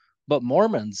 But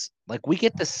Mormons, like, we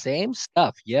get the same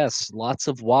stuff. Yes, lots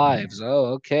of wives. Oh,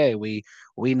 okay. We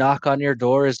knock on your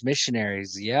door as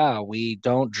missionaries. Yeah, we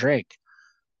don't drink.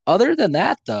 Other than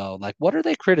that, though, like, what are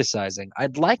they criticizing?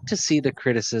 I'd like to see the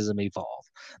criticism evolve.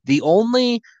 The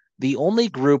only the only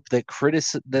group that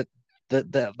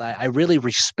I really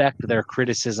respect their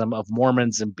criticism of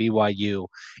Mormons and BYU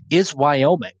is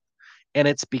Wyoming. And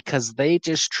it's because they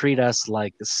just treat us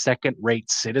like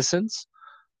second-rate citizens.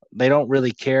 They don't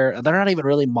really care. They're not even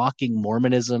really mocking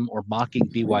Mormonism or mocking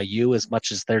BYU as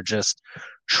much as they're just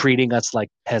treating us like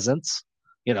peasants,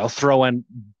 throwing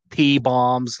pee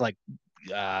bombs, like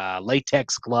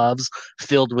latex gloves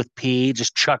filled with pee,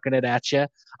 just chucking it at you.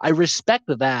 I respect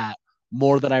that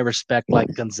more than I respect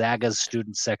like Gonzaga's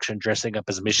student section dressing up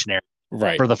as missionary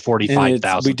Right. for the And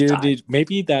 45,000th time.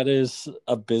 maybe that is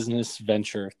a business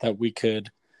venture that we could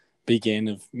begin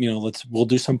of, we'll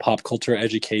do some pop culture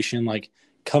education, like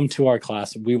come to our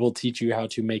class, we will teach you how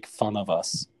to make fun of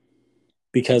us.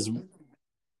 Because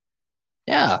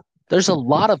Yeah, there's a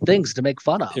lot of things to make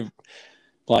fun of.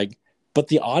 Like, but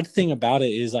the odd thing about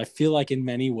it is I feel like in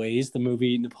many ways the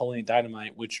movie Napoleon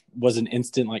Dynamite, which was an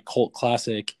instant like cult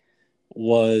classic,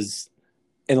 was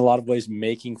in a lot of ways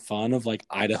making fun of like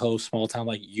Idaho, small town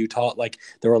like Utah. Like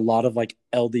there were a lot of like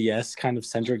LDS kind of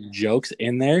centric jokes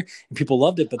in there and people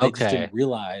loved it, but they just didn't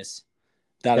realize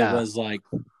that it was like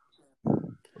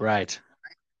right.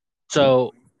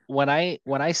 So when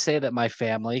I say that my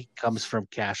family comes from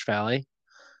Cache Valley,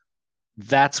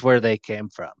 that's where they came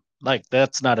from. Like,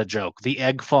 that's not a joke. The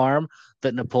egg farm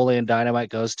that Napoleon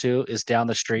Dynamite goes to is down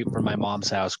the street from my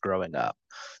mom's house growing up.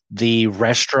 The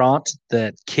restaurant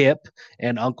that Kip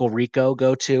and Uncle Rico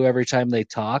go to every time they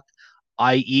talk,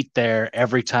 I eat there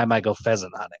every time I go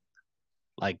pheasant hunting.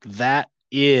 Like, that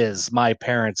is my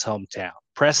parents' hometown.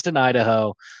 Preston,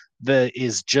 Idaho, that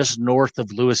is just north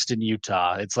of Lewiston,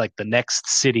 Utah. It's like the next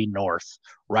city north,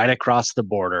 right across the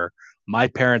border. My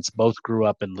parents both grew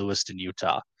up in Lewiston,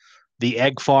 Utah. The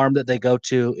egg farm that they go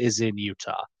to is in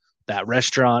Utah. That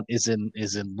restaurant is in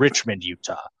Richmond,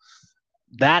 Utah.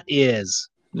 That is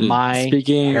my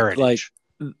speaking like heritage.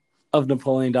 of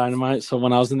Napoleon Dynamite. So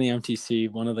when I was in the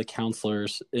MTC, one of the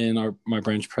counselors in my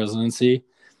branch presidency,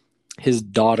 his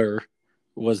daughter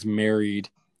was married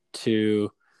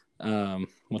to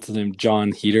what's his name,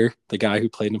 John Heater, the guy who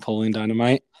played Napoleon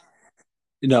Dynamite.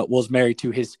 Was married to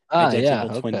his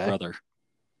identical twin brother.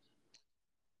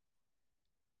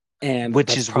 And which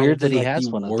that's is weird that probably he like has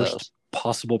the one of worst those.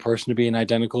 possible person to be an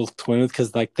identical twin with,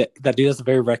 because like that dude has a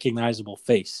very recognizable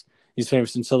face. He's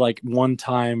famous. And so like one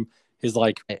time his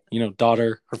like,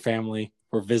 daughter, her family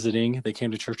were visiting. They came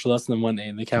to church with us, and then one day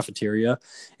in the cafeteria,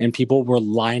 and people were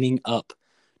lining up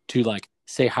to like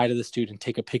say hi to this dude and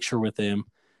take a picture with him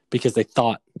because they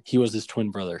thought he was his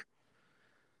twin brother.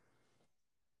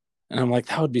 And I'm like,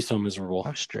 that would be so miserable.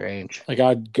 How strange. Like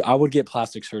I would get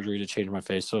plastic surgery to change my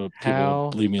face so people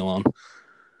would leave me alone.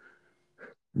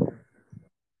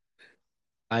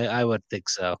 I would think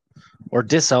so. Or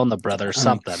disown the brother,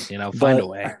 something, find a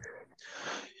way.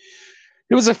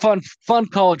 It was a fun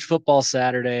college football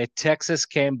Saturday. Texas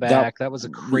came back. That was a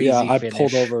crazy finish. I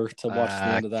pulled over to watch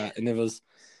the end of that, and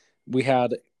we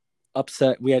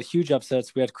had huge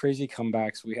upsets, we had crazy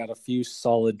comebacks, we had a few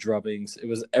solid drubbings. It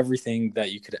was everything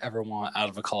that you could ever want out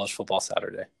of a college football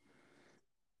Saturday.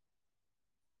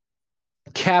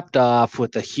 Capped off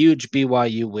with a huge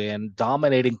BYU win,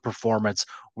 dominating performance.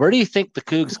 Where do you think the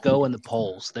Cougs go in the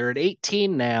polls? They're at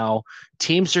 18 now.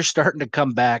 Teams are starting to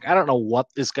come back. I don't know what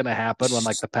is going to happen when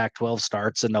like the Pac-12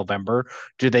 starts in November.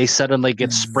 Do they suddenly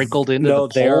get sprinkled into the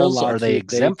polls? Are they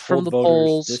exempt from the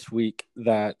polls this week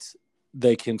that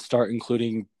they can start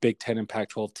including Big Ten and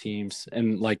Pac-12 teams,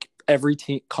 and like every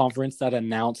conference that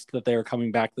announced that they are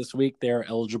coming back this week, they are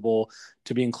eligible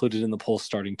to be included in the polls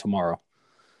starting tomorrow.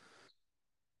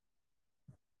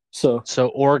 So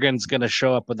Oregon's going to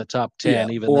show up in the top 10,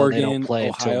 even Oregon, though they don't play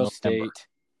Ohio until November. State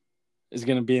is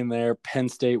going to be in there. Penn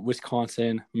State,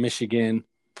 Wisconsin, Michigan,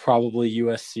 probably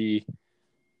USC.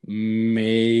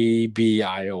 maybe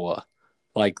Iowa.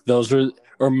 Like those are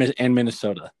and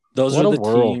Minnesota. Those What are a the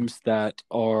world. teams that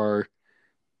were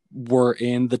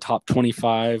in the top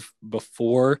 25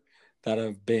 before that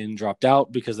have been dropped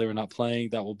out because they were not playing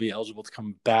that will be eligible to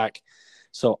come back.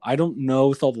 So I don't know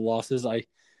with all the losses.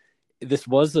 This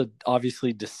was a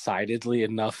obviously decidedly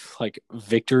enough like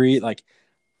victory. Like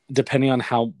depending on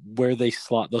how where they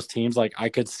slot those teams, like I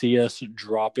could see us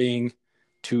dropping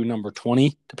to number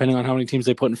 20, depending on how many teams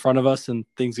they put in front of us and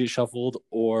things get shuffled,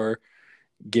 or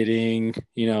getting,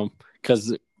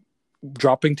 because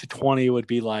dropping to 20 would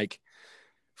be like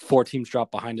four teams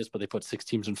drop behind us, but they put six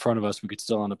teams in front of us. We could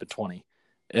still end up at 20.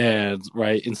 And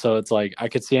right. And so it's like I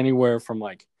could see anywhere from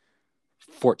like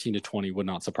 14 to 20 would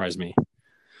not surprise me.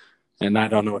 And I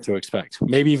don't know what to expect.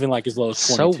 Maybe even like as low as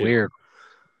So 22. weird.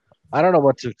 I don't know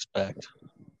what to expect.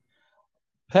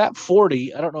 Pat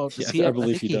 40, I don't know. Does Yeah, he I have? I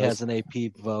believe think he he does. has an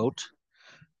AP vote.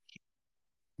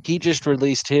 He just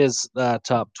released his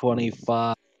top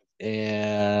 25,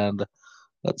 and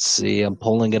let's see. I'm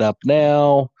pulling it up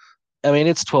now. I mean,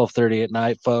 it's 12:30 at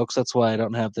night, folks. That's why I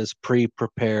don't have this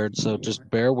pre-prepared. So just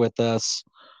bear with us.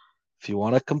 If you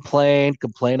want to complain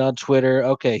on Twitter.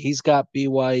 Okay, he's got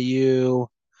BYU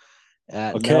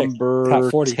at Okay. Pat number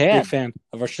 40, big 10. fan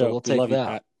of our So show. we'll We take love you, that.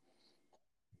 Pat.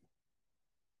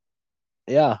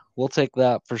 Yeah, we'll take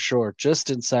that for sure. Just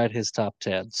inside his top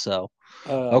 10. So,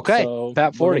 okay, So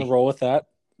Pat we're gonna 40. roll with that.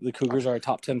 The Cougars are a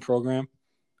top 10 program,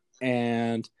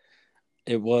 and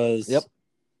it Yep. was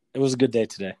it was a good day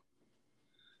today.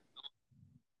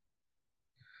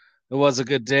 It was a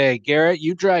good day. Garrett,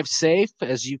 you drive safe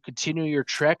as you continue your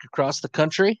trek across the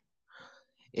country.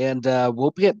 And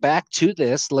we'll get back to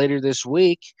this later this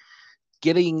week,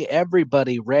 getting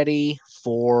everybody ready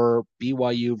for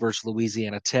BYU versus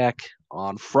Louisiana Tech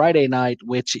on Friday night,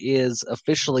 which is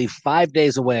officially 5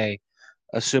 days away,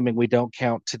 assuming we don't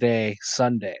count today,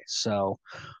 Sunday. So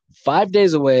 5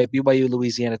 days away, BYU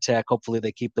Louisiana Tech. Hopefully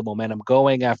they keep the momentum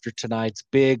going after tonight's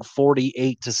big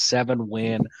 48-7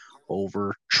 win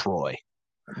over Troy.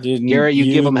 Dude, Garrett, you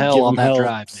give you them hell give on them that hell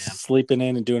drive, man. sleeping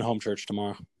in and doing home church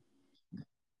tomorrow.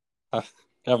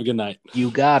 Have a good night.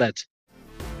 You got it.